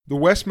The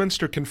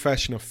Westminster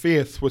Confession of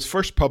Faith was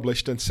first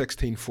published in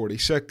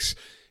 1646.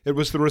 It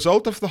was the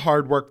result of the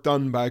hard work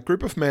done by a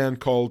group of men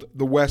called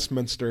the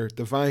Westminster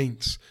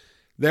Divines.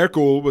 Their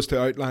goal was to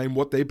outline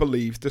what they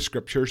believed the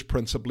Scriptures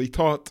principally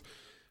taught,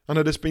 and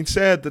it has been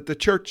said that the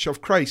Church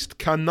of Christ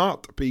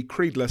cannot be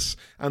creedless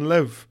and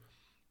live.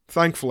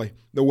 Thankfully,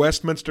 the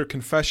Westminster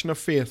Confession of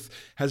Faith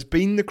has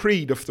been the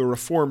creed of the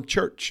Reformed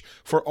Church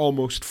for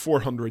almost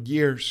 400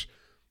 years.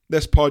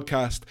 This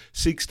podcast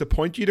seeks to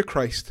point you to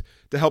Christ,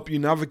 to help you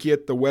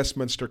navigate the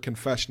Westminster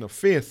Confession of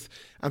Faith,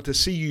 and to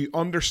see you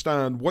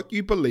understand what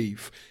you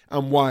believe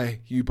and why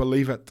you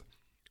believe it.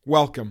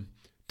 Welcome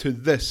to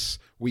This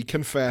We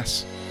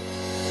Confess.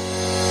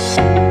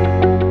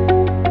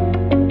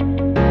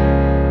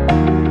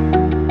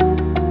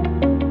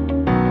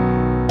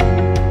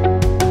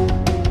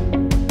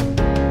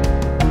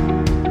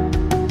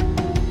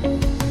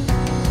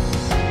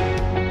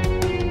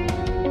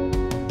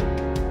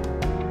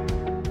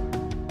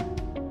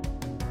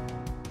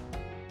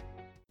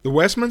 The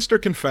Westminster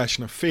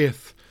Confession of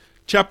Faith,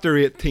 Chapter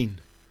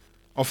 18,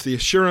 of the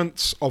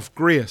Assurance of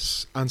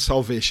Grace and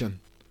Salvation,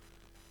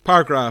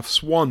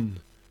 paragraphs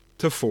 1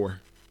 to 4.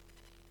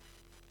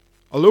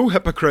 Although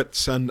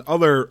hypocrites and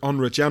other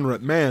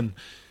unregenerate men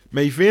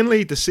may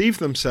vainly deceive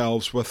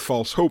themselves with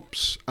false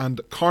hopes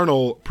and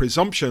carnal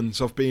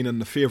presumptions of being in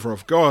the favour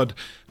of God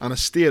and a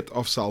state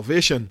of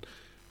salvation,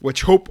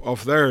 which hope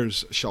of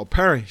theirs shall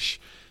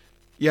perish,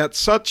 yet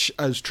such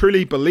as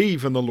truly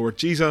believe in the Lord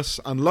Jesus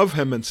and love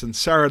him in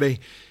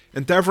sincerity,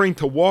 endeavouring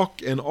to walk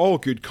in all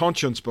good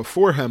conscience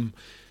before him,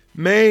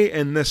 may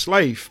in this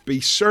life be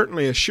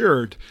certainly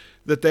assured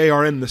that they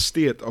are in the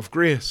state of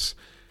grace,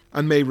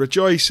 and may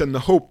rejoice in the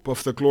hope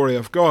of the glory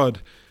of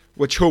God,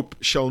 which hope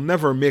shall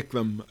never make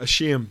them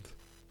ashamed.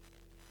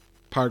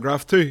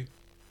 Paragraph 2.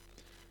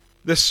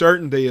 This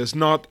certainty is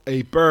not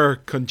a bare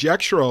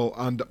conjectural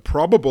and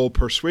probable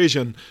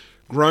persuasion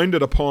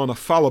grounded upon a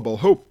fallible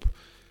hope,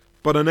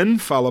 but an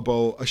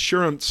infallible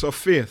assurance of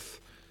faith,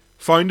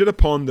 founded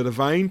upon the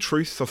divine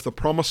truth of the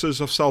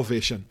promises of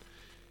salvation,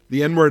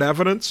 the inward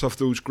evidence of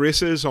those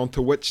graces unto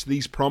which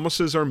these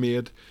promises are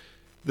made,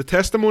 the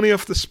testimony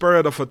of the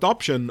Spirit of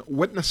adoption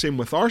witnessing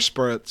with our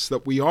spirits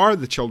that we are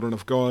the children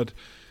of God,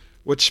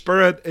 which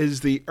Spirit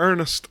is the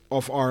earnest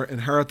of our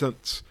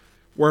inheritance,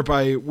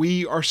 whereby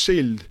we are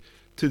sealed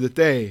to the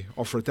day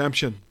of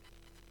redemption.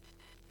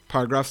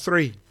 Paragraph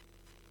 3.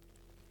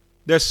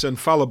 This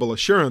infallible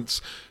assurance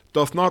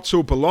doth not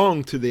so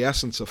belong to the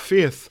essence of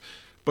faith,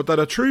 but that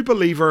a true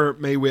believer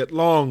may wait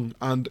long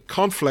and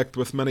conflict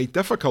with many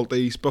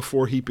difficulties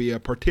before he be a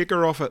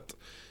partaker of it.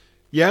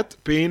 Yet,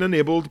 being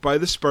enabled by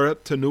the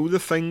Spirit to know the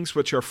things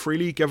which are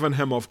freely given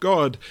him of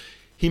God,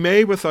 he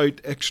may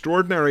without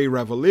extraordinary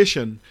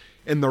revelation,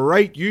 in the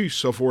right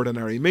use of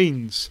ordinary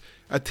means,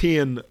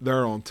 attain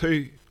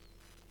thereunto.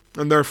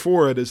 And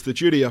therefore it is the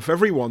duty of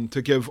every one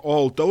to give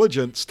all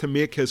diligence to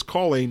make his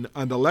calling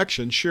and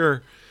election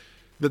sure,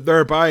 that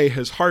thereby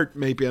his heart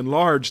may be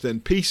enlarged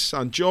in peace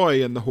and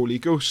joy in the Holy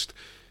Ghost,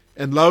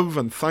 in love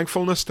and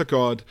thankfulness to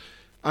God,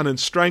 and in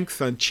strength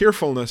and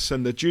cheerfulness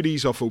in the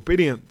duties of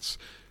obedience,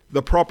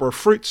 the proper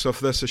fruits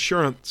of this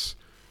assurance.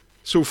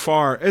 So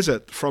far is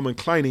it from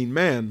inclining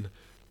men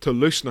to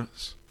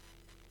looseness.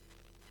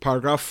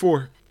 Paragraph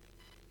 4.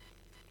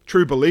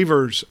 True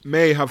believers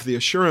may have the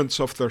assurance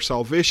of their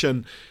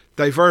salvation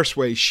diverse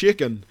ways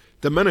shaken,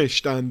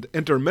 diminished, and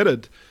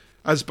intermitted,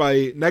 as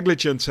by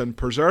negligence in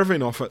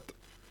preserving of it,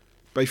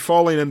 by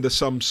falling into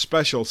some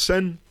special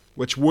sin,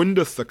 which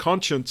woundeth the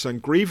conscience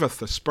and grieveth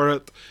the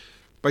spirit,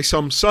 by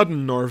some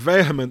sudden or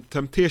vehement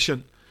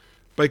temptation,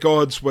 by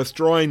God's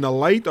withdrawing the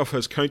light of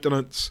his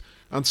countenance,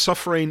 and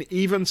suffering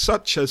even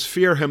such as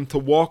fear him to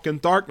walk in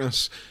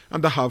darkness,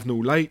 and to have no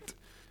light.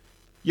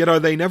 Yet are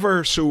they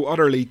never so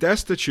utterly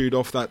destitute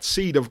of that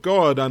seed of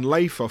God and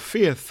life of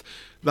faith,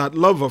 that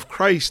love of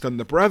Christ and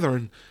the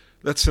brethren,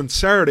 that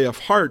sincerity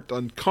of heart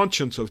and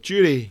conscience of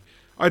duty,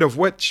 out of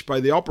which, by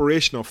the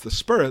operation of the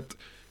Spirit,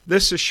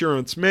 this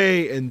assurance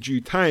may in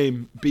due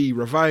time be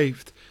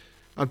revived,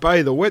 and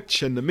by the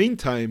which, in the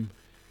meantime,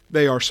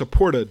 they are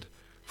supported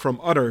from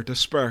utter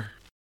despair.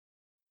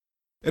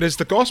 It is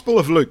the Gospel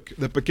of Luke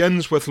that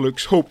begins with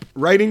Luke's hope,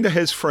 writing to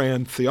his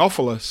friend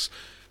Theophilus,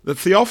 that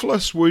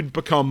Theophilus would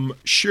become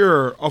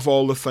sure of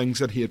all the things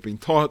that he had been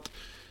taught.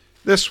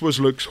 This was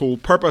Luke's whole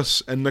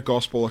purpose in the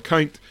Gospel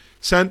account,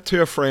 sent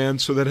to a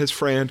friend so that his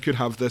friend could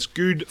have this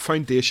good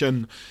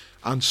foundation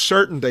and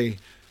certainty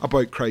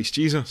about Christ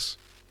Jesus.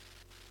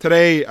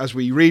 Today, as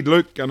we read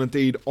Luke, and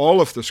indeed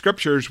all of the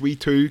Scriptures, we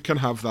too can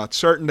have that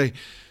certainty.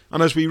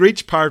 And as we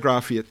reach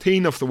paragraph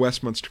 18 of the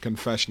Westminster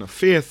Confession of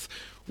Faith,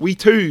 we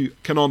too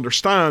can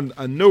understand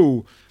and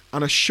know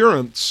an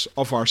assurance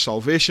of our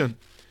salvation.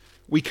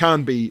 We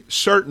can be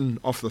certain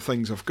of the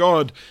things of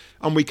God,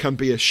 and we can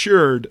be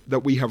assured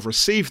that we have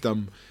received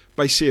them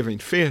by saving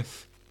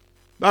faith.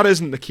 That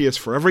isn't the case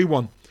for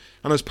everyone.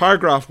 And as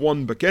paragraph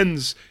 1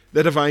 begins,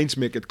 the divines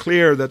make it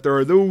clear that there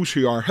are those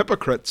who are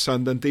hypocrites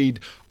and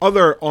indeed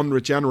other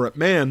unregenerate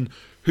men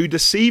who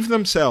deceive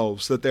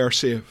themselves that they are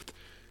saved.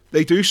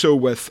 They do so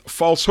with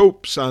false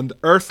hopes and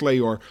earthly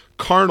or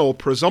carnal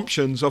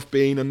presumptions of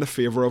being in the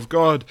favour of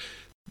God.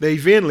 They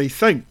vainly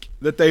think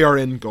that they are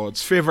in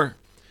God's favour.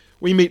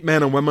 We meet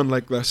men and women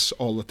like this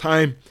all the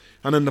time,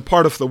 and in the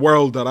part of the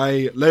world that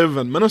I live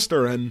and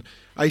minister in,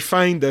 I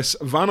find this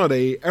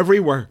vanity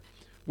everywhere.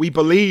 We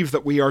believe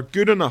that we are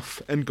good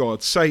enough in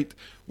God's sight.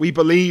 We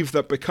believe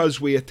that because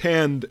we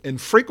attend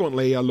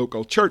infrequently a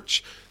local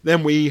church,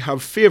 then we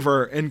have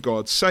favour in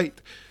God's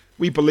sight.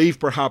 We believe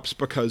perhaps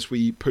because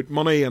we put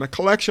money in a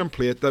collection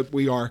plate that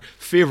we are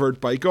favoured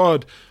by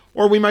God.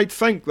 Or we might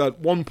think that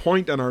one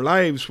point in our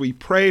lives we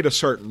prayed a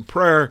certain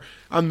prayer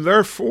and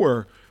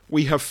therefore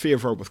we have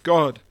favour with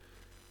God.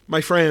 My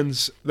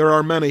friends, there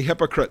are many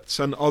hypocrites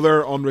and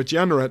other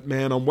unregenerate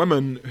men and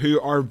women who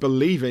are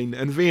believing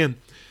in vain.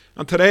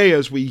 And today,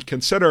 as we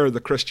consider the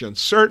Christian's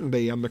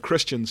certainty and the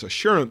Christian's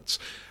assurance,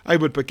 I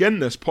would begin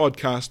this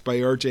podcast by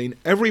urging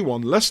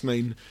everyone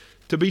listening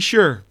to be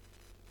sure.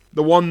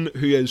 The one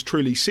who is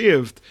truly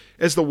saved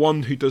is the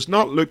one who does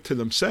not look to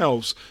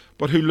themselves,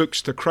 but who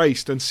looks to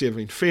Christ in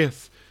saving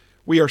faith.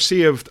 We are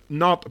saved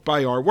not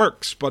by our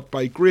works, but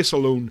by grace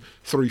alone,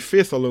 through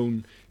faith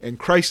alone, in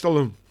Christ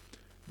alone.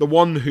 The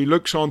one who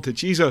looks on to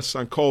Jesus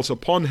and calls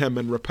upon him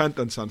in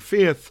repentance and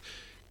faith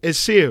is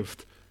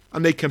saved,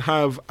 and they can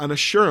have an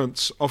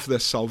assurance of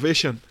this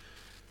salvation.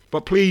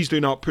 But please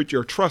do not put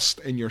your trust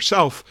in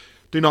yourself.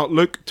 Do not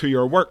look to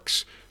your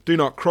works. Do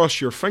not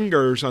cross your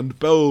fingers and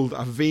build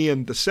a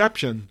vain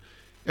deception.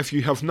 If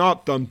you have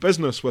not done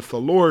business with the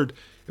Lord,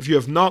 if you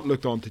have not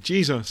looked on to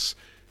Jesus,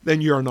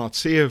 then you are not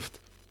saved.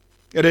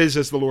 It is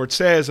as the Lord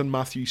says in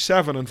Matthew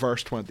 7 and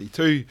verse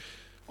 22,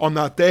 "On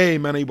that day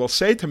many will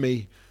say to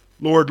me,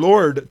 Lord,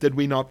 Lord, did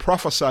we not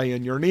prophesy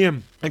in your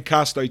name, and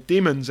cast out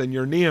demons in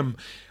your name,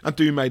 and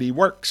do mighty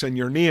works in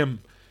your name?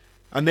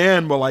 And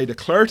then will I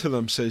declare to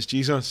them, says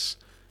Jesus,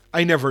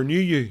 I never knew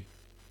you.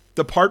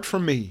 Depart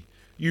from me,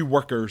 you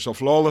workers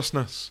of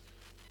lawlessness."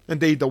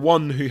 Indeed, the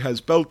one who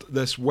has built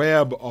this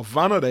web of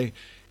vanity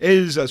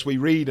is, as we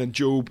read in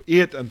Job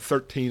 8 and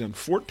 13 and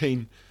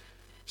 14,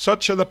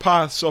 "Such are the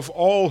paths of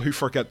all who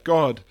forget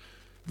God.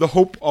 The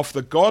hope of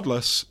the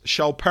godless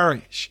shall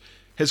perish.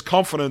 His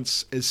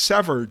confidence is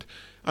severed,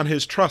 and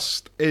his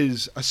trust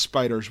is a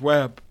spider's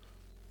web."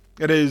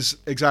 It is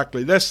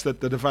exactly this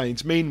that the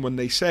divines mean when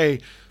they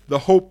say, the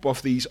hope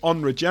of these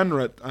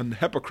unregenerate and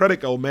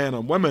hypocritical men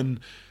and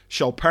women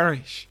shall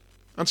perish.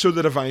 And so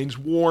the divines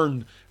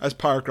warn as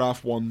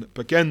paragraph 1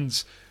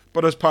 begins,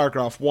 but as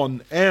paragraph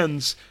 1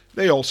 ends,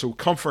 they also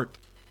comfort,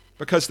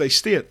 because they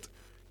state,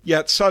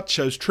 "Yet such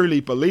as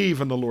truly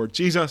believe in the Lord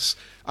Jesus,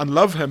 and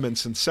love him in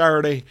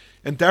sincerity,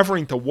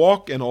 endeavouring to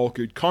walk in all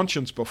good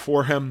conscience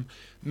before him,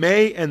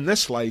 may in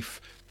this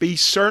life be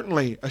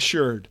certainly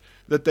assured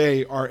that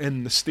they are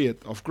in the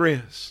state of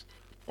grace."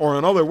 Or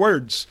in other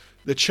words,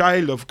 the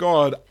child of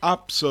God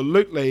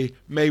absolutely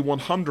may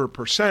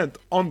 100%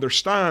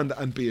 understand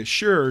and be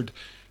assured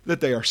that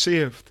they are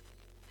saved.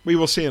 We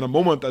will see in a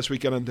moment as we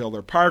get into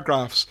other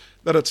paragraphs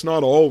that it's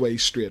not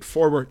always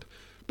straightforward.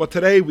 But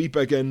today we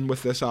begin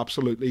with this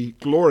absolutely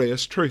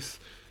glorious truth,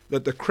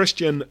 that the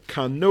Christian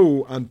can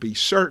know and be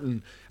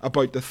certain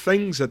about the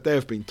things that they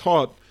have been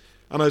taught.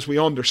 And as we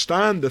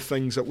understand the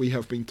things that we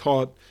have been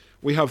taught,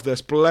 we have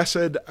this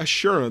blessed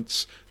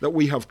assurance that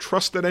we have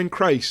trusted in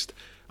Christ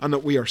and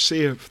that we are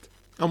saved.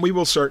 And we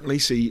will certainly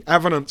see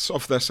evidence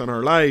of this in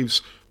our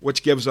lives,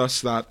 which gives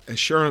us that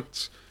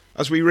assurance.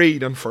 As we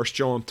read in 1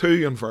 John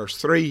 2 and verse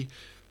 3,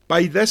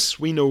 "By this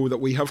we know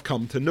that we have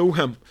come to know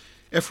him,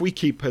 if we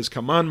keep his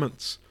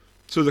commandments."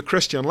 So the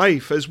Christian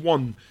life is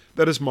one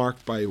that is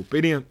marked by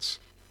obedience.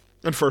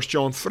 In 1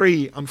 John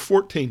 3 and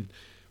 14,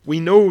 "We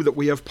know that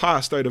we have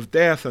passed out of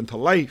death into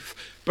life,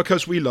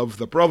 because we love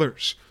the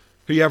brothers.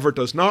 Whoever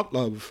does not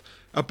love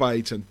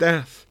abides in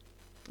death."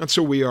 And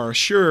so we are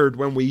assured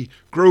when we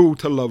grow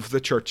to love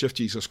the Church of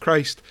Jesus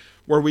Christ,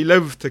 where we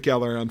live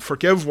together and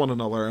forgive one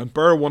another and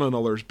bear one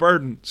another's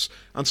burdens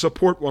and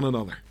support one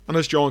another. And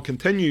as John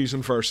continues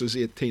in verses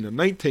 18 and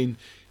 19,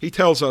 he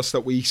tells us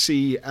that we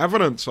see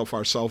evidence of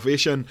our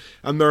salvation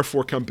and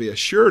therefore can be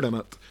assured in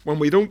it when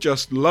we don't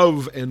just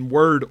love in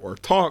word or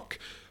talk,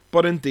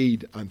 but in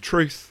deed and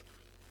truth.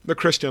 The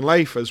Christian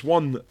life is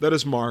one that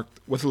is marked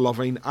with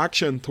loving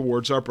action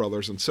towards our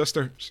brothers and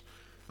sisters.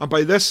 And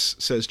by this,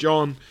 says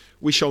John,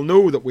 we shall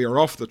know that we are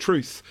of the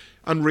truth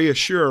and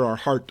reassure our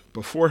heart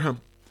before him.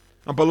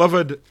 And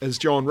beloved, as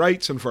John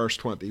writes in verse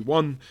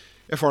 21,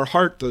 if our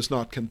heart does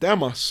not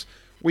condemn us,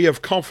 we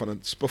have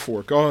confidence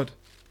before God.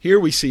 Here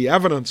we see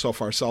evidence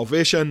of our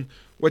salvation,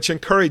 which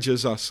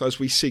encourages us as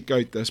we seek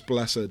out this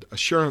blessed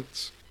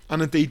assurance.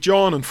 And indeed,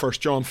 John in 1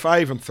 John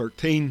 5 and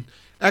 13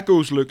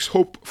 echoes Luke's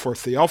hope for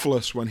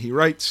Theophilus when he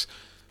writes,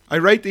 "I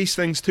write these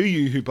things to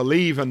you who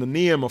believe in the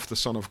name of the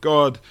Son of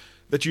God,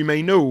 that you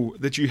may know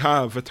that you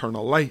have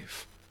eternal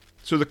life."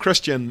 So the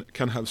Christian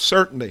can have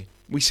certainty.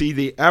 We see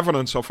the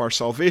evidence of our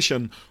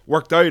salvation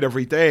worked out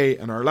every day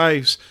in our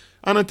lives,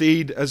 and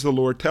indeed, as the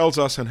Lord tells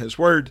us in his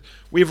word,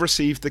 we have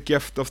received the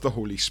gift of the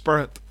Holy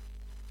Spirit.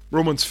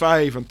 Romans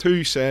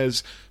 5:2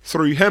 says,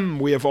 "Through him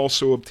we have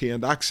also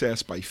obtained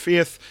access by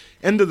faith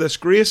into this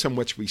grace in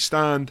which we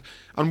stand,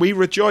 and we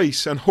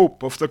rejoice in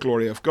hope of the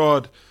glory of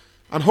God."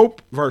 And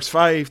hope, verse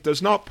 5,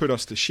 does not put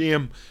us to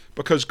shame,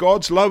 because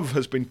God's love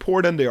has been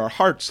poured into our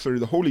hearts through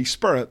the Holy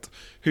Spirit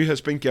who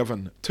has been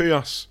given to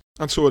us.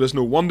 And so it is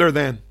no wonder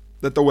then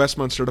that the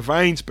Westminster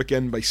Divines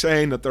begin by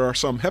saying that there are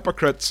some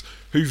hypocrites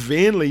who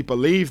vainly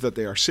believe that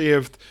they are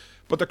saved,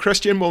 but the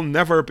Christian will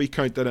never be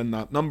counted in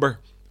that number.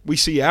 We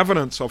see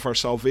evidence of our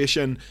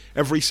salvation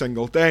every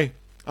single day,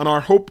 and our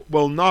hope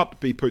will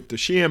not be put to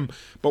shame,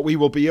 but we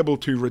will be able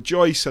to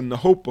rejoice in the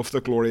hope of the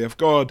glory of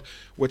God,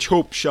 which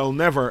hope shall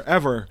never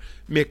ever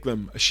make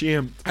them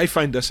ashamed. I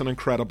find this an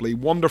incredibly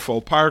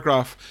wonderful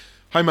paragraph.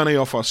 How many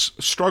of us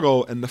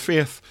struggle in the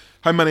faith?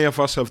 How many of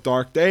us have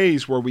dark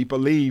days where we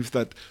believe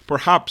that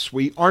perhaps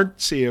we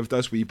aren't saved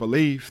as we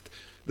believed?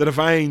 The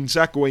Divines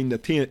echoing the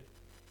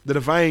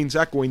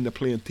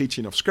plain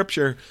teaching of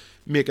Scripture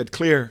make it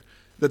clear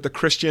that the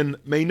Christian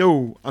may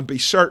know and be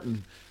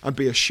certain and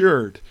be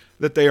assured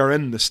that they are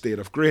in the state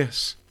of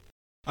grace.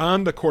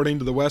 And according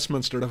to the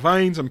Westminster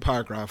Divines in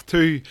paragraph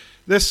 2,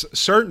 this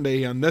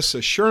certainty and this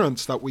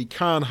assurance that we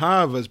can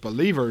have as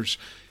believers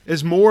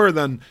is more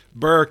than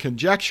bare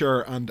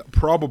conjecture and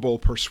probable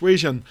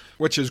persuasion,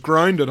 which is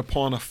grounded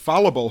upon a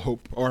fallible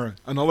hope, or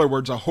in other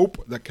words, a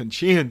hope that can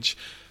change.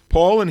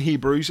 Paul in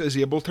Hebrews is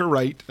able to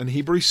write in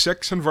Hebrews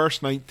 6 and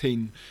verse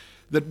 19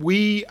 that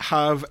we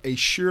have a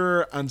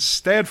sure and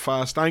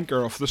steadfast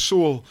anchor of the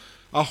soul,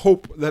 a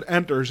hope that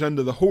enters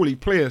into the holy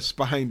place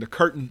behind the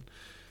curtain.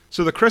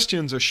 So the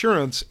Christian's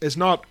assurance is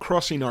not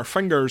crossing our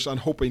fingers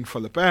and hoping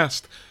for the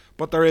best,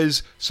 but there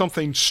is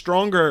something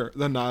stronger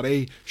than that,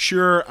 a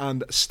sure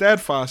and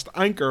steadfast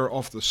anchor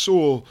of the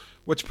soul,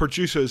 which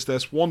produces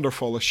this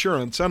wonderful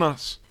assurance in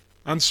us.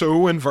 And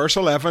so in verse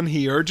 11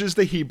 he urges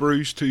the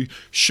Hebrews to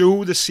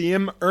show the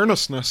same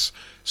earnestness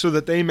so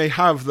that they may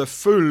have the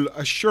full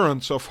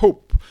assurance of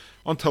hope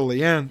until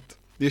the end.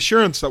 The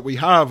assurance that we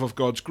have of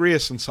God's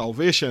grace and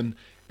salvation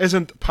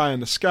isn't pie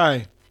in the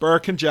sky, bare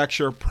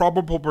conjecture,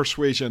 probable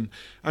persuasion,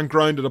 and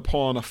grounded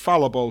upon a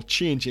fallible,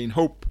 changing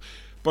hope.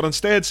 But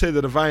instead, say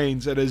the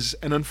Divines, it is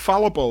an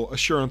infallible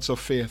assurance of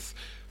faith,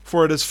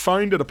 for it is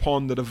founded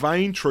upon the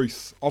divine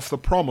truth of the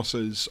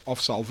promises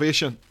of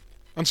salvation.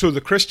 And so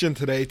the Christian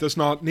today does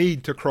not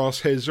need to cross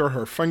his or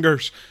her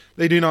fingers.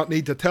 They do not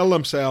need to tell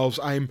themselves,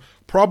 I'm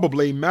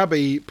probably,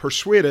 maybe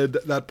persuaded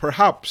that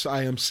perhaps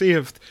I am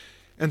saved.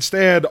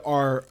 Instead,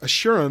 our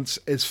assurance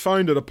is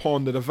founded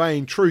upon the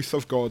divine truth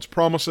of God's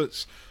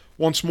promises.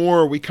 Once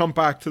more, we come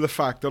back to the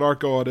fact that our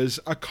God is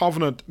a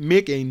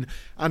covenant-making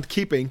and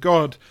keeping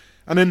God.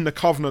 And in the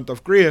covenant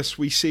of grace,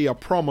 we see a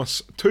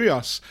promise to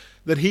us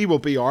that he will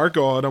be our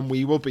God and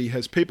we will be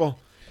his people.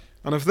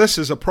 And if this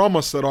is a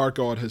promise that our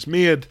God has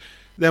made,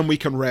 then we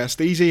can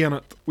rest easy in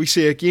it. We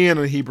see again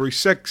in Hebrews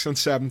 6 and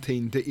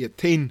 17 to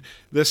 18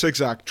 this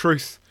exact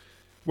truth.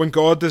 When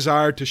God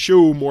desired to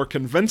show more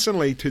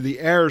convincingly to the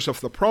heirs of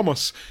the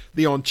promise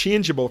the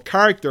unchangeable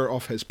character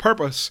of his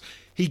purpose,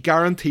 he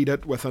guaranteed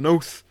it with an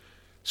oath,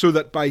 so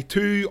that by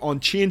two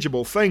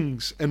unchangeable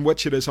things in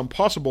which it is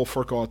impossible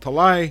for God to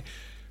lie,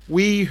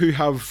 we who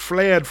have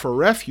fled for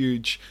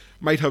refuge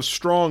might have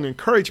strong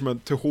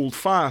encouragement to hold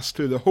fast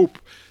to the hope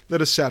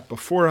that is set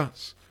before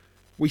us.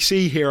 We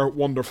see here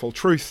wonderful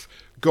truth.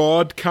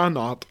 God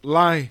cannot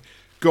lie.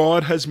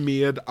 God has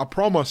made a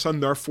promise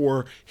and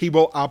therefore he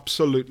will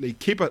absolutely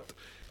keep it.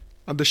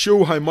 And to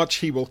show how much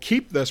he will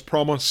keep this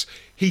promise,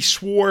 he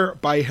swore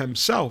by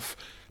himself,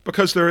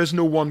 because there is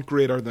no one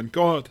greater than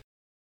God.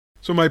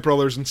 So my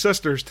brothers and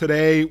sisters,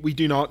 today we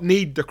do not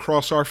need to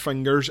cross our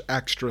fingers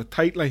extra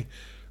tightly.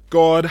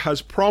 God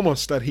has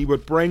promised that he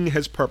would bring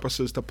his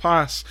purposes to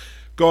pass.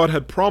 God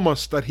had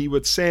promised that he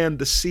would send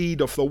the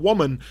seed of the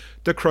woman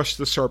to crush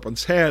the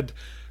serpent's head.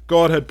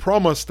 God had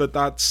promised that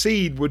that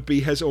seed would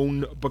be his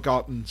own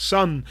begotten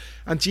Son.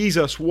 And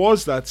Jesus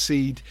was that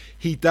seed.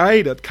 He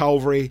died at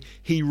Calvary.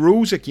 He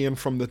rose again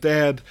from the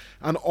dead.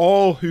 And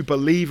all who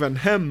believe in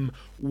him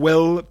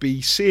will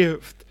be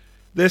saved.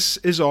 This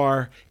is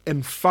our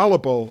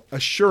infallible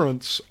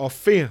assurance of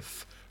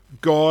faith.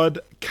 God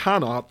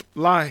cannot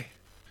lie.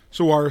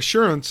 So our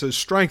assurance is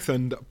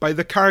strengthened by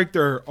the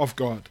character of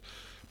God,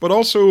 but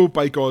also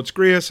by God's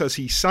grace as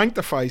he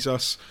sanctifies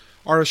us.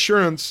 Our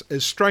assurance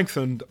is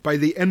strengthened by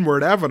the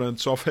inward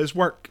evidence of his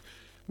work.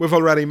 We've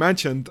already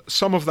mentioned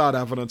some of that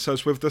evidence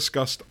as we've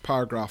discussed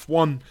paragraph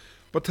 1,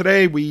 but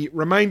today we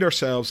remind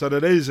ourselves that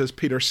it is, as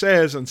Peter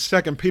says in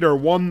 2 Peter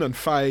 1 and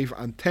 5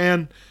 and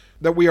 10,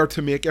 that we are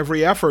to make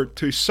every effort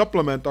to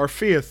supplement our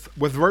faith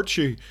with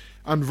virtue,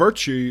 and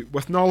virtue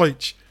with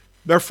knowledge.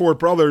 Therefore,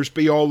 brothers,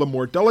 be all the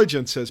more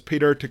diligent, says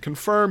Peter, to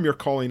confirm your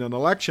calling and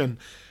election,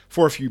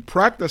 for if you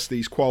practice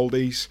these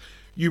qualities,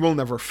 you will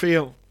never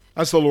fail.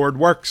 As the Lord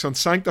works and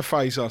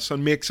sanctifies us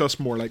and makes us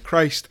more like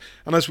Christ,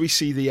 and as we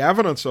see the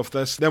evidence of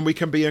this, then we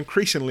can be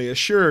increasingly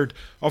assured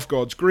of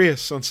God's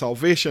grace and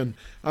salvation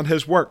and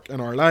his work in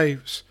our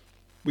lives.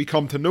 We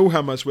come to know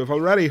him, as we've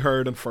already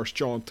heard in 1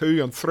 John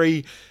 2 and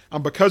 3,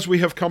 and because we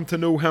have come to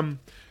know him,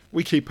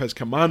 we keep his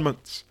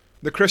commandments.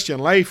 The Christian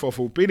life of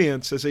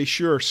obedience is a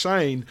sure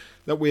sign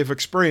that we have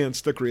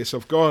experienced the grace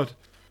of God.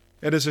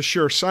 It is a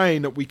sure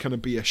sign that we can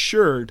be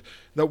assured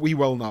that we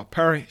will not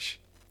perish.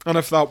 And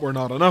if that were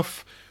not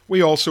enough,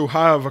 we also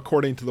have,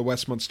 according to the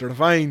Westminster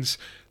Divines,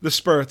 the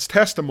Spirit's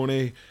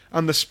testimony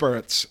and the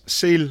Spirit's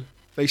seal.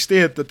 They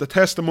state that the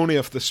testimony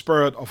of the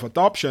Spirit of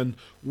adoption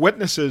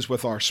witnesses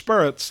with our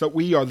spirits that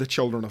we are the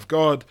children of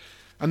God,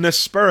 and this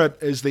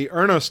Spirit is the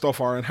earnest of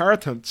our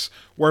inheritance,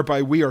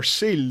 whereby we are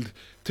sealed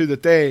to the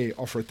day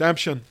of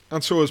redemption.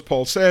 And so, as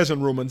Paul says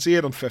in Romans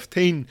 8 and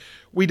 15,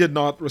 we did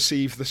not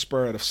receive the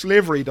spirit of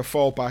slavery to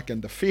fall back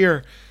into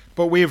fear,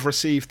 but we have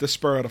received the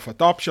Spirit of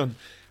adoption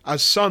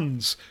as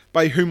sons,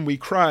 by whom we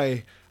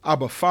cry,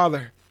 Abba,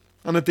 Father.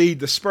 And indeed,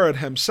 the Spirit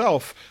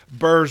himself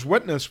bears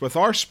witness with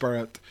our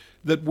spirit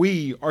that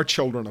we are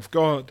children of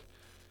God.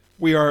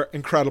 We are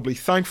incredibly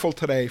thankful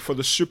today for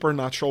the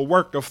supernatural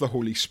work of the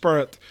Holy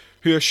Spirit,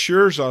 who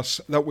assures us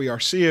that we are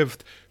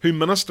saved, who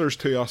ministers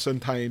to us in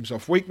times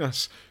of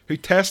weakness, who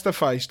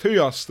testifies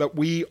to us that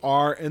we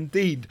are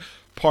indeed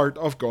part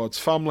of God's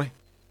family.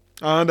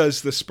 And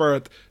as the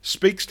Spirit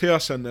speaks to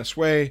us in this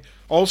way,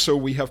 also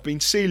we have been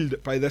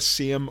sealed by this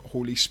same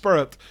Holy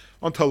Spirit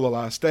until the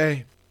last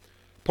day.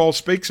 Paul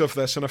speaks of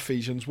this in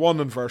Ephesians 1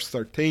 and verse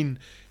 13.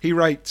 He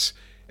writes,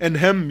 In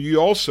him you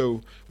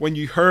also, when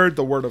you heard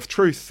the word of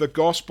truth, the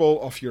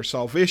gospel of your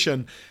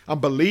salvation,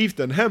 and believed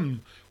in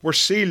him, were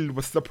sealed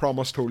with the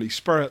promised Holy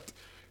Spirit,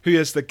 who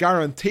is the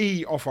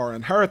guarantee of our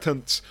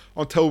inheritance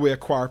until we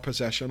acquire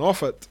possession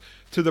of it,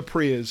 to the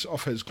praise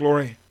of his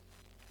glory.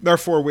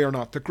 Therefore we are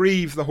not to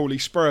grieve the Holy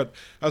Spirit,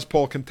 as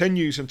Paul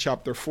continues in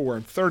chapter 4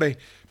 and 30,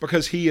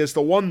 because he is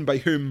the one by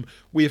whom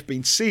we have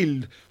been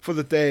sealed for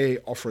the day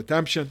of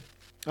redemption.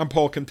 And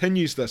Paul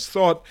continues this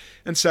thought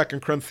in 2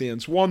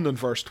 Corinthians 1 and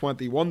verse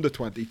 21 to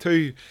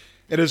 22.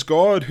 It is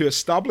God who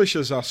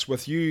establishes us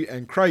with you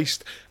in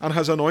Christ and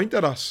has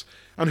anointed us,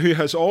 and who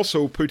has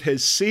also put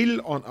his seal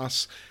on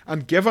us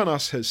and given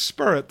us his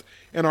Spirit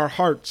in our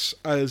hearts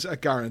as a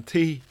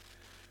guarantee.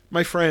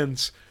 My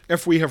friends,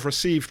 if we have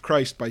received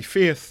Christ by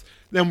faith,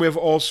 then we have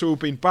also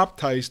been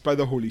baptized by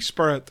the Holy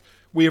Spirit.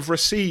 We have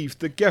received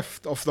the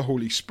gift of the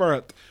Holy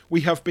Spirit.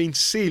 We have been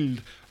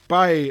sealed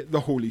by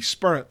the Holy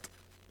Spirit.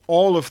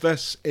 All of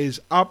this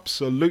is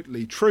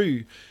absolutely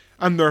true,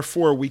 and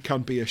therefore we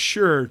can be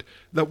assured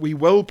that we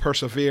will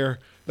persevere,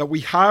 that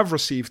we have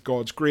received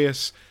God's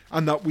grace,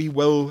 and that we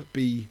will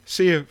be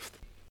saved.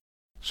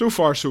 So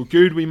far so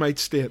good, we might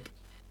state.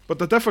 But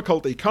the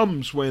difficulty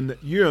comes when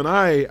you and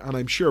I, and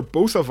I'm sure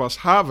both of us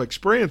have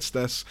experienced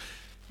this,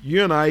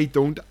 you and I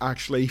don't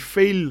actually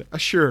feel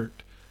assured.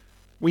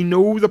 We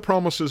know the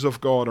promises of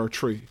God are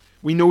true.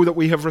 We know that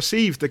we have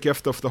received the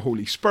gift of the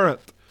Holy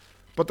Spirit.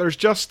 But there's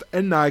just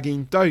a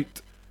nagging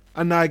doubt,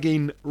 a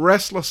nagging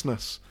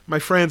restlessness. My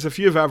friends, if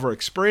you've ever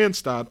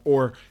experienced that,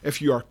 or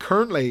if you are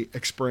currently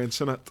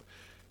experiencing it,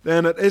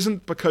 then it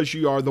isn't because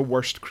you are the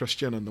worst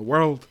Christian in the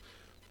world.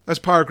 As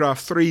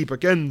paragraph 3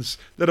 begins,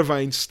 the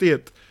divines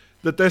state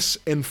that this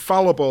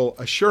infallible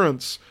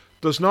assurance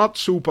does not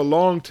so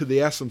belong to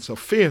the essence of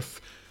faith,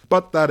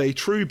 but that a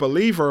true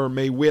believer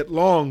may wait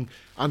long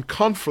and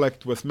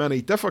conflict with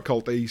many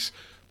difficulties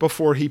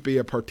before he be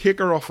a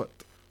partaker of it.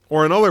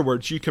 Or in other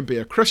words, you can be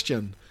a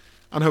Christian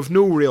and have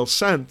no real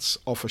sense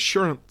of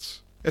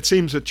assurance. It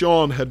seems that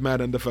John had met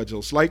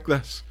individuals like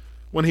this.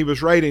 When he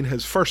was writing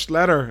his first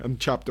letter in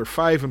chapter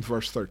 5 and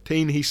verse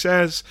 13, he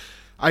says,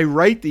 I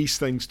write these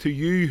things to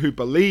you who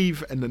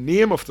believe in the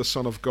name of the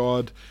Son of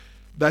God,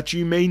 that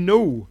you may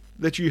know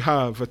that you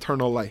have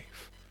eternal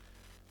life.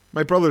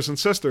 My brothers and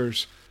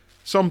sisters,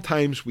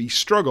 sometimes we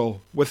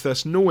struggle with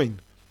this knowing.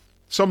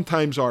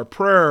 Sometimes our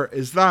prayer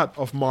is that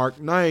of Mark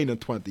 9 and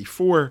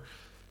 24,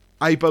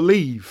 I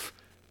believe,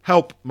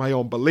 help my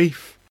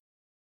unbelief.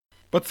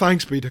 But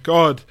thanks be to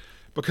God,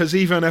 because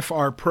even if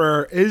our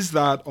prayer is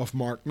that of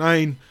Mark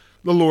 9,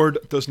 the Lord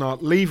does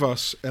not leave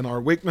us in our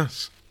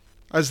weakness.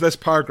 As this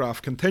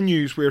paragraph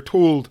continues, we are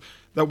told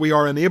that we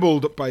are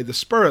enabled by the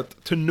Spirit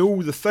to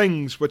know the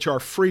things which are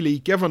freely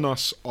given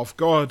us of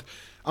God,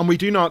 and we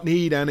do not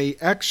need any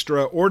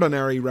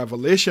extraordinary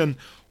revelation,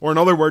 or in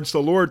other words,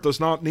 the Lord does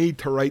not need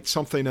to write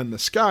something in the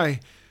sky,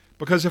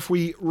 because if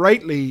we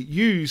rightly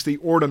use the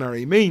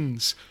ordinary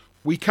means,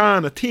 we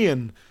can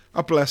attain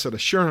a blessed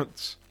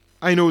assurance.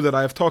 I know that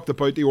I have talked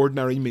about the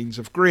ordinary means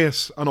of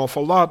grace an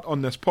awful lot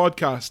on this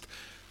podcast,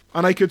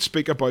 and I could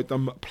speak about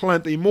them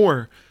plenty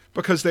more,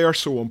 because they are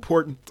so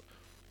important.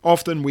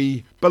 Often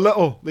we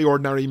belittle the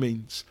ordinary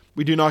means.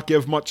 We do not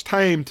give much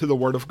time to the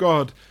Word of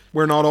God.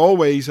 We're not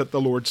always at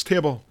the Lord's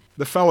table.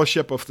 The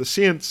fellowship of the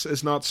saints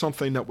is not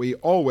something that we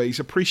always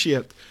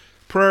appreciate.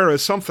 Prayer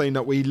is something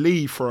that we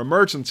leave for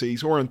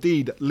emergencies, or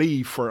indeed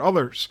leave for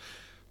others.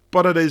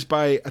 But it is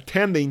by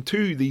attending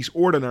to these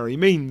ordinary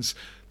means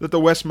that the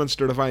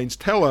Westminster Divines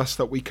tell us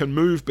that we can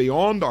move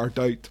beyond our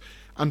doubt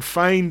and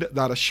find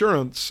that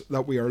assurance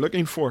that we are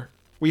looking for.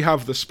 We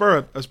have the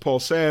Spirit, as Paul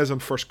says in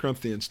 1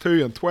 Corinthians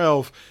 2 and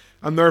 12,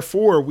 and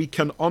therefore we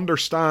can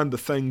understand the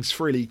things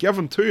freely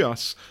given to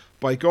us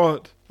by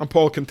God. And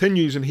Paul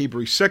continues in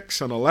Hebrews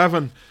 6 and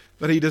 11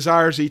 that he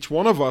desires each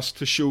one of us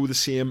to show the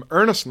same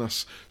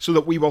earnestness, so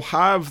that we will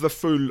have the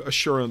full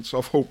assurance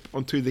of hope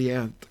unto the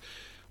end.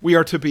 We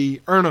are to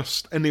be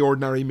earnest in the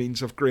ordinary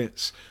means of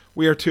grace.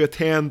 We are to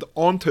attend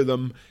unto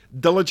them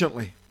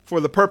diligently.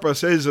 For the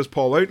purpose is, as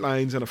Paul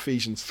outlines in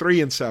Ephesians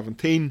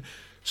 3:17,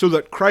 so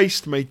that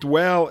Christ may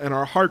dwell in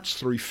our hearts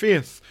through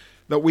faith,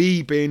 that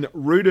we, being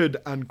rooted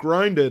and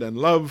grounded in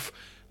love,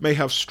 may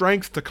have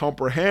strength to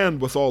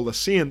comprehend with all the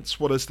saints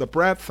what is the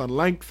breadth and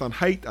length and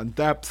height and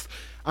depth,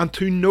 and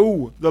to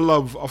know the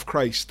love of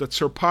Christ that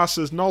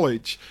surpasses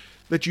knowledge,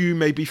 that you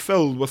may be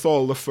filled with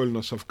all the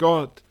fullness of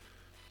God.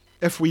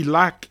 If we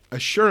lack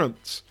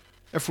assurance,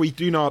 if we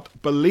do not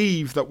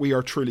believe that we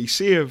are truly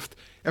saved,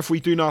 if we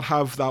do not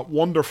have that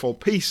wonderful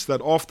peace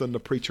that often the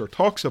preacher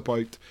talks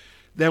about,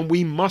 then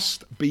we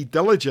must be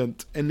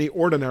diligent in the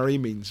ordinary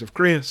means of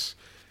grace.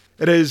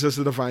 It is, as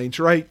the divines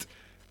write,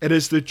 it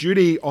is the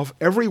duty of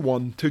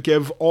everyone to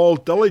give all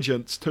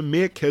diligence to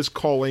make his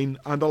calling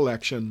and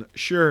election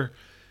sure.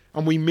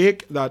 And we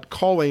make that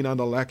calling and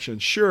election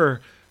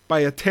sure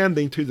by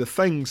attending to the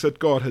things that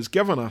God has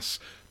given us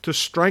to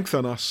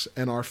strengthen us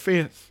in our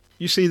faith.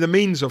 You see, the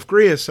means of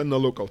grace in the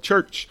local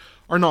church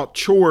are not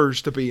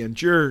chores to be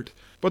endured,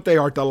 but they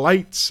are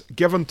delights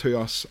given to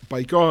us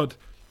by God.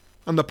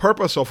 And the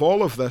purpose of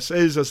all of this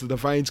is, as the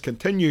divines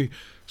continue,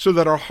 so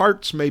that our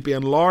hearts may be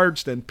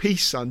enlarged in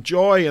peace and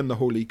joy in the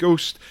Holy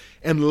Ghost,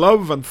 in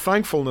love and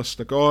thankfulness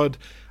to God,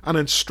 and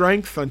in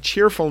strength and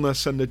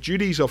cheerfulness in the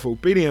duties of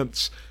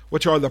obedience,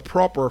 which are the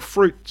proper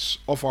fruits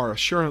of our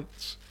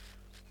assurance.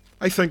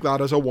 I think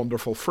that is a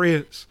wonderful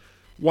phrase.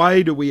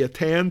 Why do we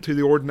attend to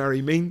the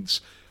ordinary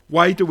means?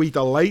 Why do we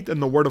delight in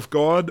the Word of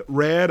God,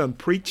 read and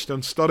preached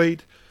and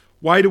studied?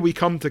 Why do we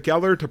come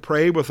together to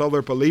pray with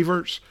other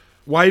believers?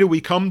 Why do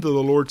we come to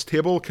the Lord's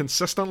table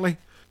consistently?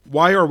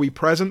 Why are we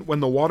present when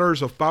the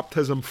waters of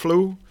baptism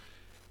flow?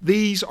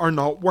 These are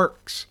not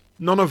works.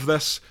 None of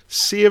this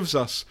saves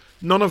us.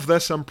 None of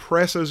this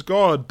impresses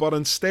God, but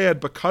instead,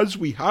 because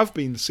we have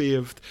been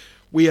saved,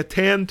 we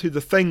attend to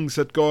the things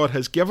that God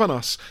has given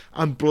us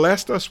and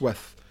blessed us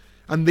with.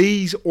 And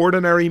these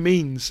ordinary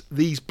means,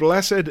 these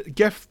blessed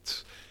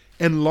gifts,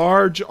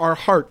 enlarge our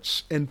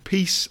hearts in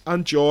peace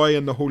and joy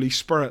in the Holy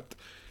Spirit.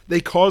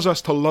 They cause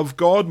us to love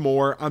God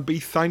more and be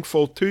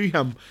thankful to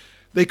Him.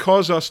 They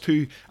cause us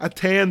to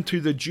attend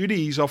to the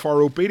duties of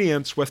our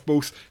obedience with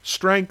both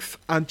strength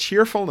and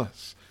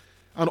cheerfulness.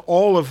 And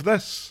all of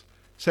this,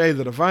 say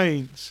the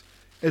divines,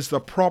 is the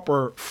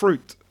proper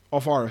fruit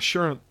of our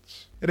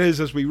assurance. It is,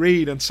 as we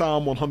read in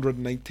Psalm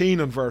 119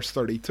 and verse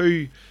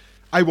 32,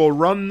 I will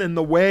run in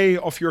the way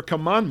of your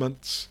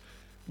commandments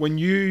when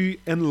you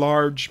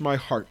enlarge my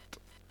heart.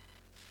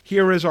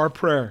 Here is our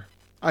prayer.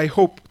 I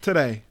hope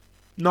today,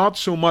 not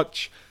so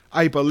much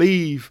I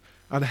believe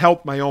and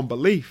help my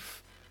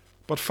unbelief,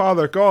 but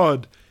Father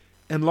God,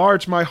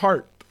 enlarge my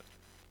heart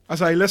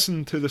as I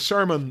listen to the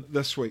sermon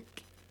this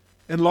week.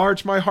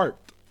 Enlarge my heart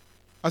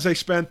as I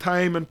spend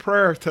time in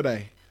prayer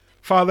today.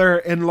 Father,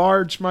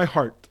 enlarge my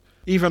heart,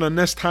 even in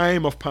this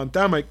time of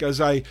pandemic,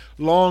 as I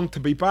long to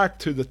be back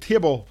to the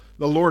table,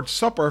 the Lord's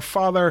Supper.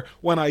 Father,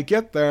 when I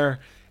get there,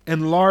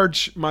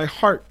 enlarge my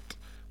heart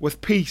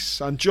with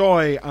peace and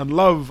joy and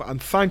love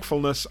and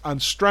thankfulness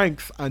and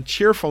strength and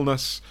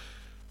cheerfulness.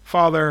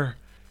 Father,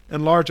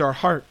 enlarge our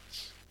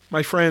hearts.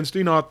 My friends,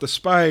 do not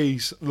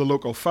despise the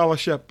local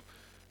fellowship,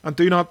 and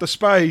do not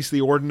despise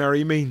the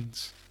ordinary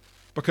means,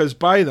 because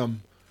by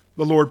them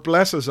the Lord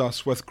blesses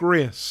us with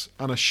grace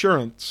and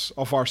assurance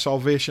of our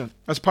salvation.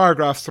 As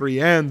paragraph 3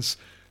 ends,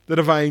 the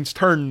divines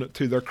turn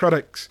to their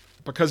critics,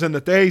 because in the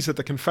days that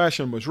the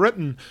confession was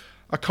written,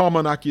 a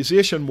common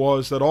accusation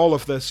was that all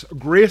of this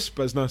grace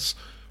business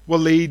will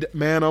lead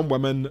men and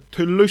women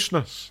to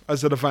looseness,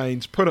 as the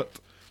divines put it.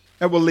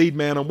 It will lead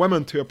men and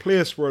women to a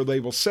place where they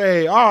will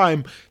say,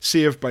 I'm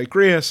saved by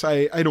grace.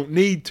 I don't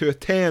need to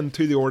attend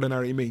to the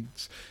ordinary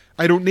means.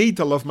 I don't need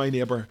to love my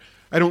neighbour.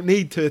 I don't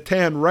need to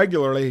attend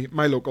regularly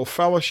my local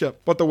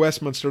fellowship. But the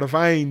Westminster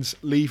Divines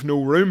leave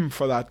no room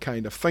for that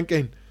kind of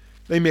thinking.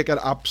 They make it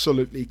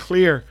absolutely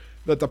clear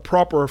that the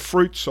proper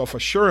fruits of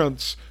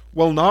assurance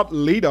will not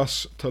lead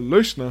us to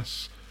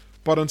looseness,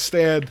 but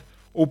instead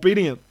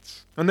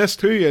obedience. And this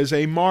too is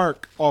a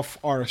mark of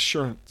our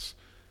assurance.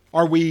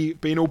 Are we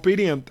being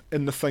obedient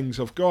in the things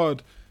of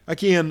God?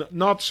 Again,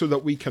 not so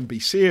that we can be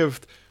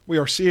saved. We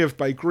are saved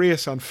by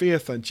grace and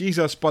faith in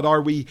Jesus, but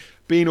are we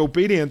being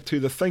obedient to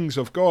the things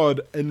of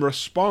God in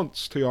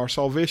response to our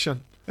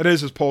salvation? It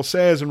is, as Paul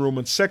says in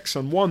Romans 6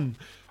 and 1,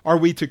 are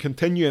we to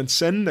continue in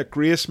sin that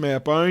grace may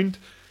abound?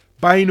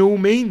 By no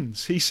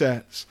means, he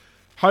says.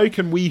 How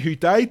can we who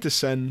died to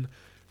sin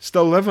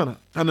still live in it?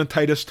 And in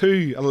Titus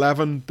 2,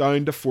 11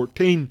 down to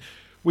 14,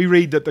 we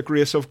read that the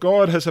grace of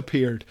God has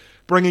appeared,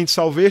 bringing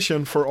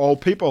salvation for all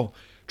people,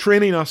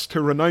 training us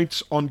to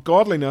renounce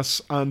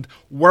ungodliness and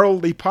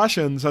worldly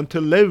passions and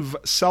to live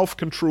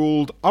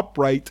self-controlled,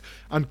 upright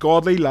and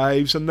godly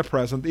lives in the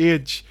present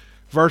age.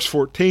 Verse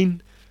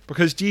 14,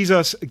 because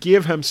Jesus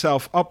gave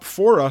himself up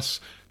for us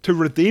to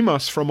redeem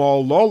us from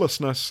all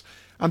lawlessness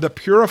and to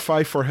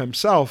purify for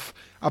himself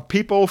a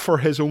people for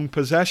his own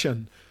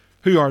possession,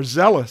 who are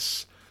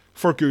zealous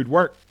for good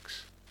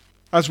works.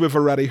 As we've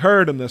already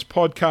heard in this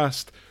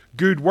podcast,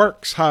 good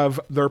works have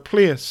their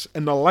place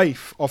in the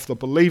life of the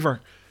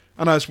believer.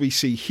 And as we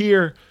see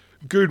here,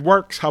 good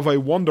works have a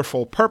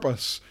wonderful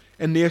purpose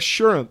in the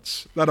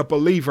assurance that a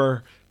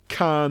believer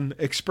can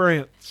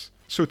experience.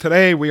 So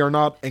today we are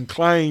not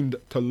inclined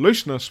to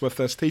looseness with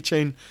this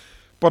teaching,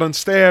 but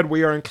instead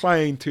we are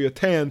inclined to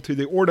attend to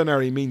the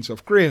ordinary means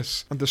of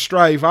grace and to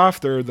strive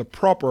after the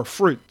proper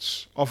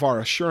fruits of our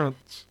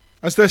assurance.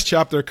 As this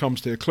chapter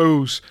comes to a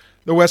close,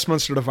 the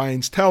Westminster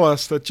Divines tell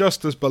us that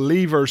just as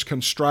believers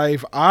can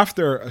strive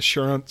after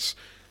assurance,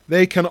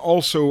 they can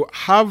also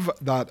have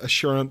that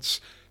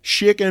assurance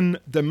shaken,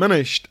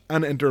 diminished,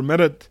 and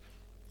intermitted.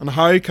 And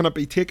how can it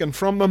be taken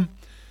from them?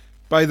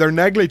 By their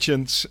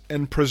negligence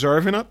in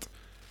preserving it,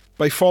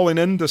 by falling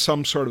into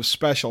some sort of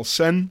special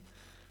sin,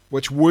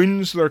 which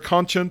wounds their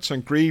conscience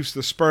and grieves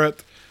the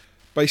spirit,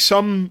 by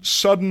some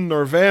sudden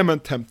or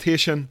vehement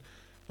temptation,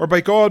 or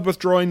by God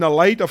withdrawing the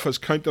light of his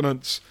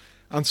countenance,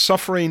 and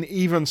suffering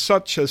even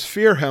such as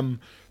fear him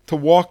to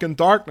walk in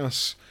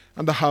darkness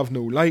and to have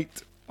no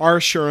light. Our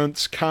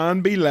assurance can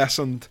be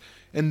lessened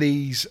in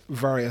these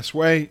various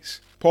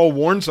ways. Paul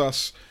warns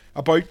us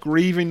about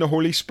grieving the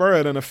Holy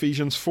Spirit in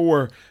Ephesians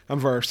 4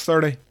 and verse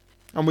 30.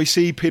 And we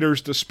see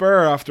Peter's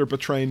despair after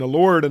betraying the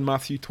Lord in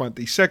Matthew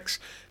 26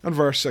 and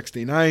verse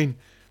 69.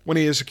 When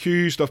he is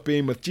accused of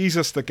being with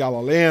Jesus the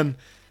Galilean,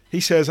 he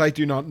says, "I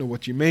do not know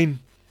what you mean."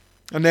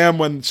 And then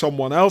when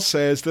someone else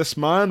says, "This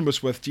man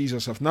was with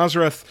Jesus of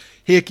Nazareth,"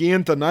 he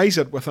again denies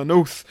it with an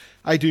oath,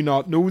 "I do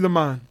not know the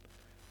man."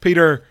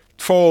 Peter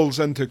falls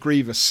into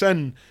grievous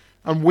sin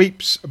and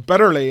weeps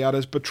bitterly at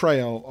his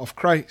betrayal of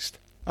Christ.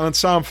 And in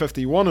Psalm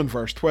 51 and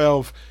verse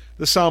 12,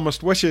 the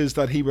psalmist wishes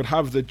that he would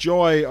have the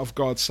joy of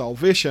God's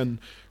salvation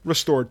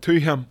restored to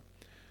him.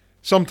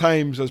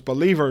 Sometimes as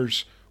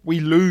believers, we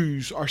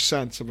lose our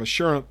sense of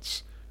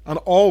assurance, and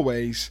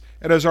always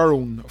it is our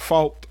own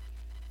fault.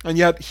 And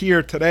yet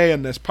here today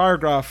in this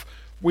paragraph,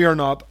 we are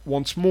not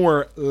once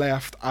more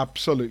left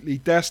absolutely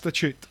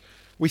destitute.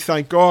 We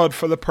thank God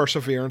for the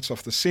perseverance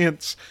of the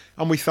saints,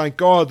 and we thank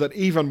God that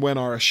even when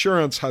our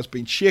assurance has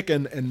been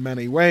shaken in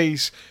many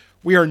ways,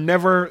 we are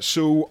never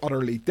so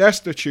utterly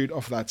destitute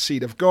of that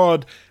seed of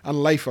God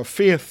and life of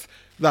faith,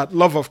 that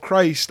love of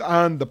Christ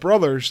and the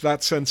brothers,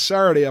 that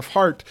sincerity of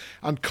heart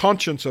and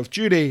conscience of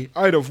duty,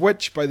 out of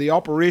which, by the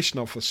operation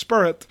of the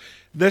Spirit,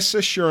 this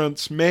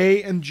assurance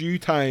may in due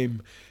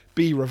time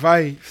be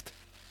revived.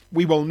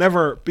 We will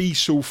never be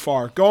so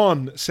far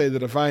gone, say the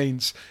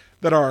divines,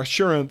 that our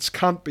assurance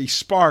can't be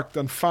sparked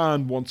and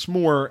fanned once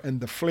more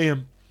into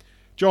flame.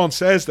 John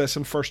says this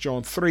in 1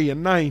 John 3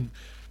 and 9.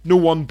 No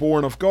one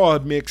born of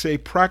God makes a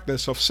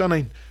practice of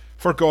sinning,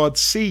 for God's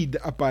seed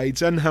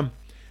abides in him,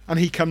 and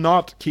he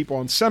cannot keep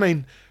on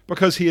sinning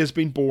because he has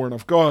been born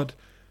of God.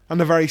 And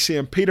the very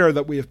same Peter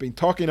that we have been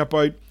talking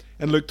about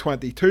in Luke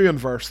 22 and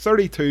verse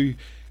 32,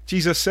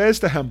 Jesus says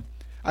to him,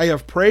 "I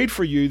have prayed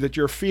for you that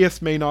your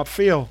faith may not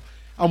fail,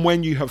 and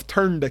when you have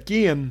turned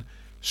again,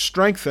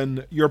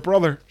 strengthen your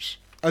brothers."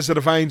 As the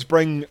divines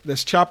bring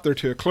this chapter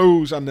to a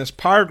close and this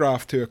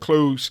paragraph to a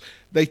close,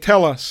 they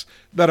tell us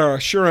that our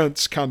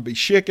assurance can be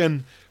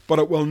shaken, but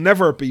it will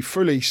never be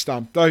fully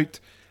stamped out,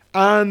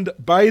 and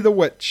by the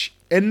which,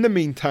 in the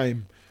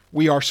meantime,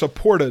 we are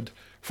supported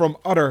from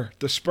utter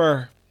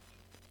despair.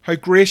 How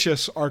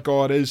gracious our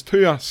God is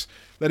to us,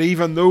 that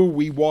even though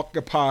we walk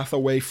a path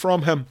away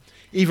from him,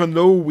 even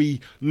though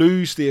we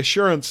lose the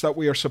assurance that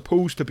we are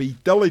supposed to be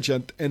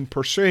diligent in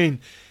pursuing,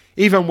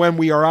 even when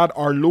we are at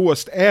our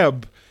lowest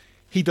ebb,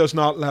 he does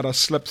not let us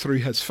slip through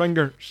his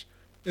fingers.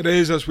 It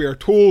is as we are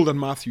told in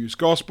Matthew's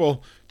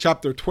Gospel,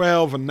 chapter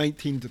 12 and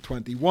 19 to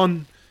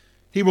 21,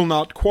 "He will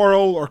not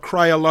quarrel or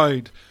cry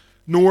aloud,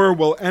 nor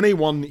will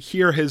anyone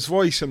hear his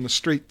voice in the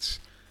streets.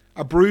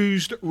 A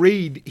bruised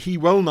reed he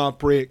will not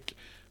break,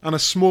 and a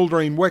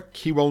smouldering wick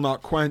he will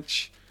not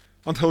quench,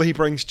 until he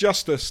brings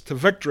justice to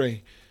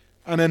victory,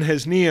 and in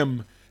his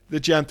name the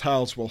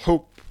Gentiles will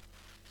hope."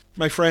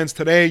 My friends,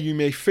 today you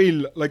may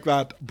feel like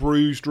that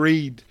bruised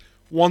reed,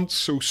 once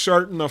so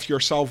certain of your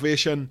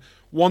salvation,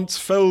 once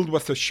filled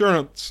with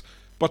assurance,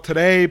 but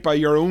today by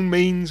your own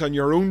means and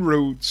your own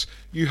roads,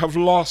 you have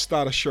lost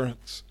that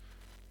assurance.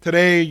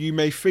 Today you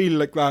may feel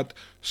like that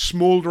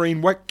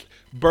smouldering wick,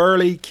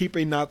 barely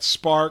keeping that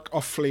spark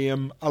of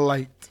flame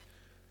alight.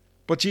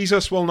 But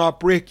Jesus will not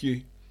break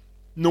you,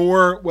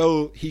 nor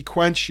will he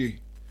quench you.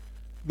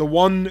 The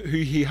one who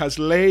he has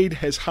laid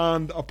his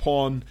hand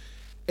upon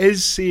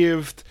is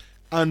saved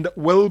and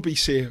will be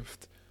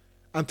saved.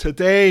 And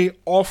today,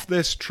 of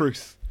this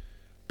truth,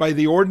 by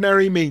the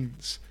ordinary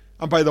means,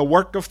 and by the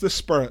work of the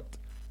Spirit,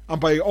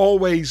 and by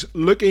always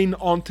looking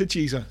unto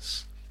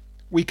Jesus,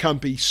 we can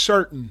be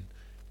certain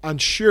and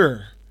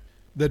sure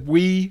that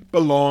we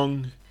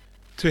belong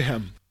to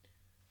him.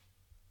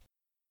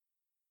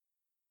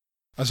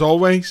 As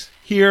always,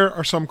 here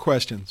are some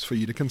questions for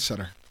you to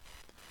consider.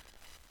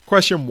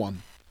 Question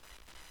 1.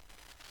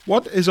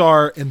 What is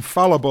our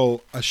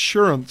infallible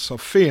assurance of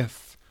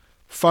faith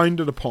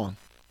founded upon?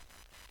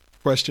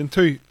 Question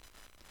 2.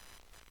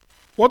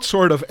 What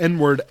sort of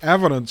inward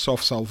evidence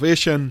of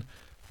salvation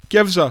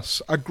gives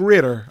us a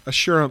greater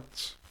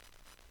assurance?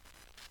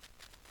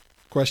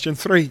 Question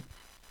 3.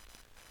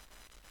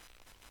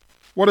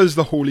 What is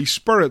the Holy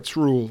Spirit's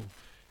role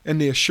in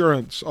the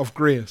assurance of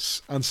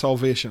grace and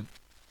salvation?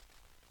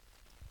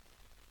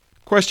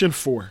 Question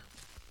 4.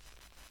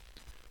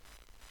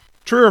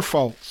 True or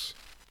false?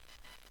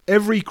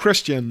 Every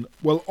Christian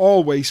will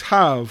always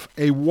have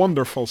a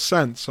wonderful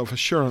sense of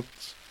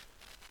assurance.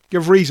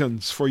 Give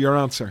reasons for your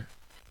answer.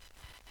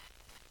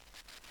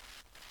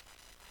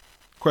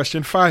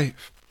 Question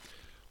 5.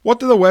 What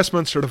do the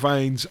Westminster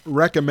Divines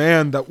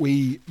recommend that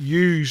we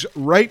use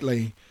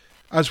rightly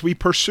as we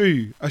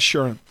pursue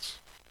assurance?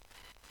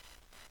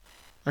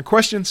 And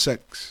question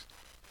 6.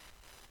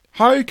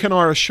 How can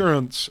our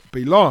assurance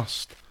be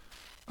lost?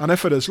 And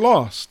if it is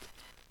lost,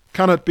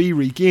 can it be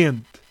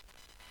regained?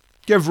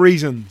 Give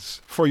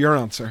reasons for your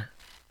answer.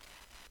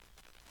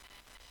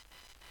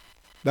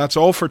 That's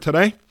all for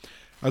today.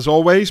 As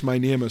always, my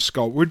name is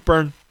Scott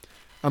Woodburn,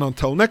 and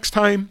until next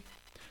time,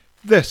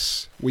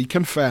 this we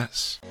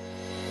confess.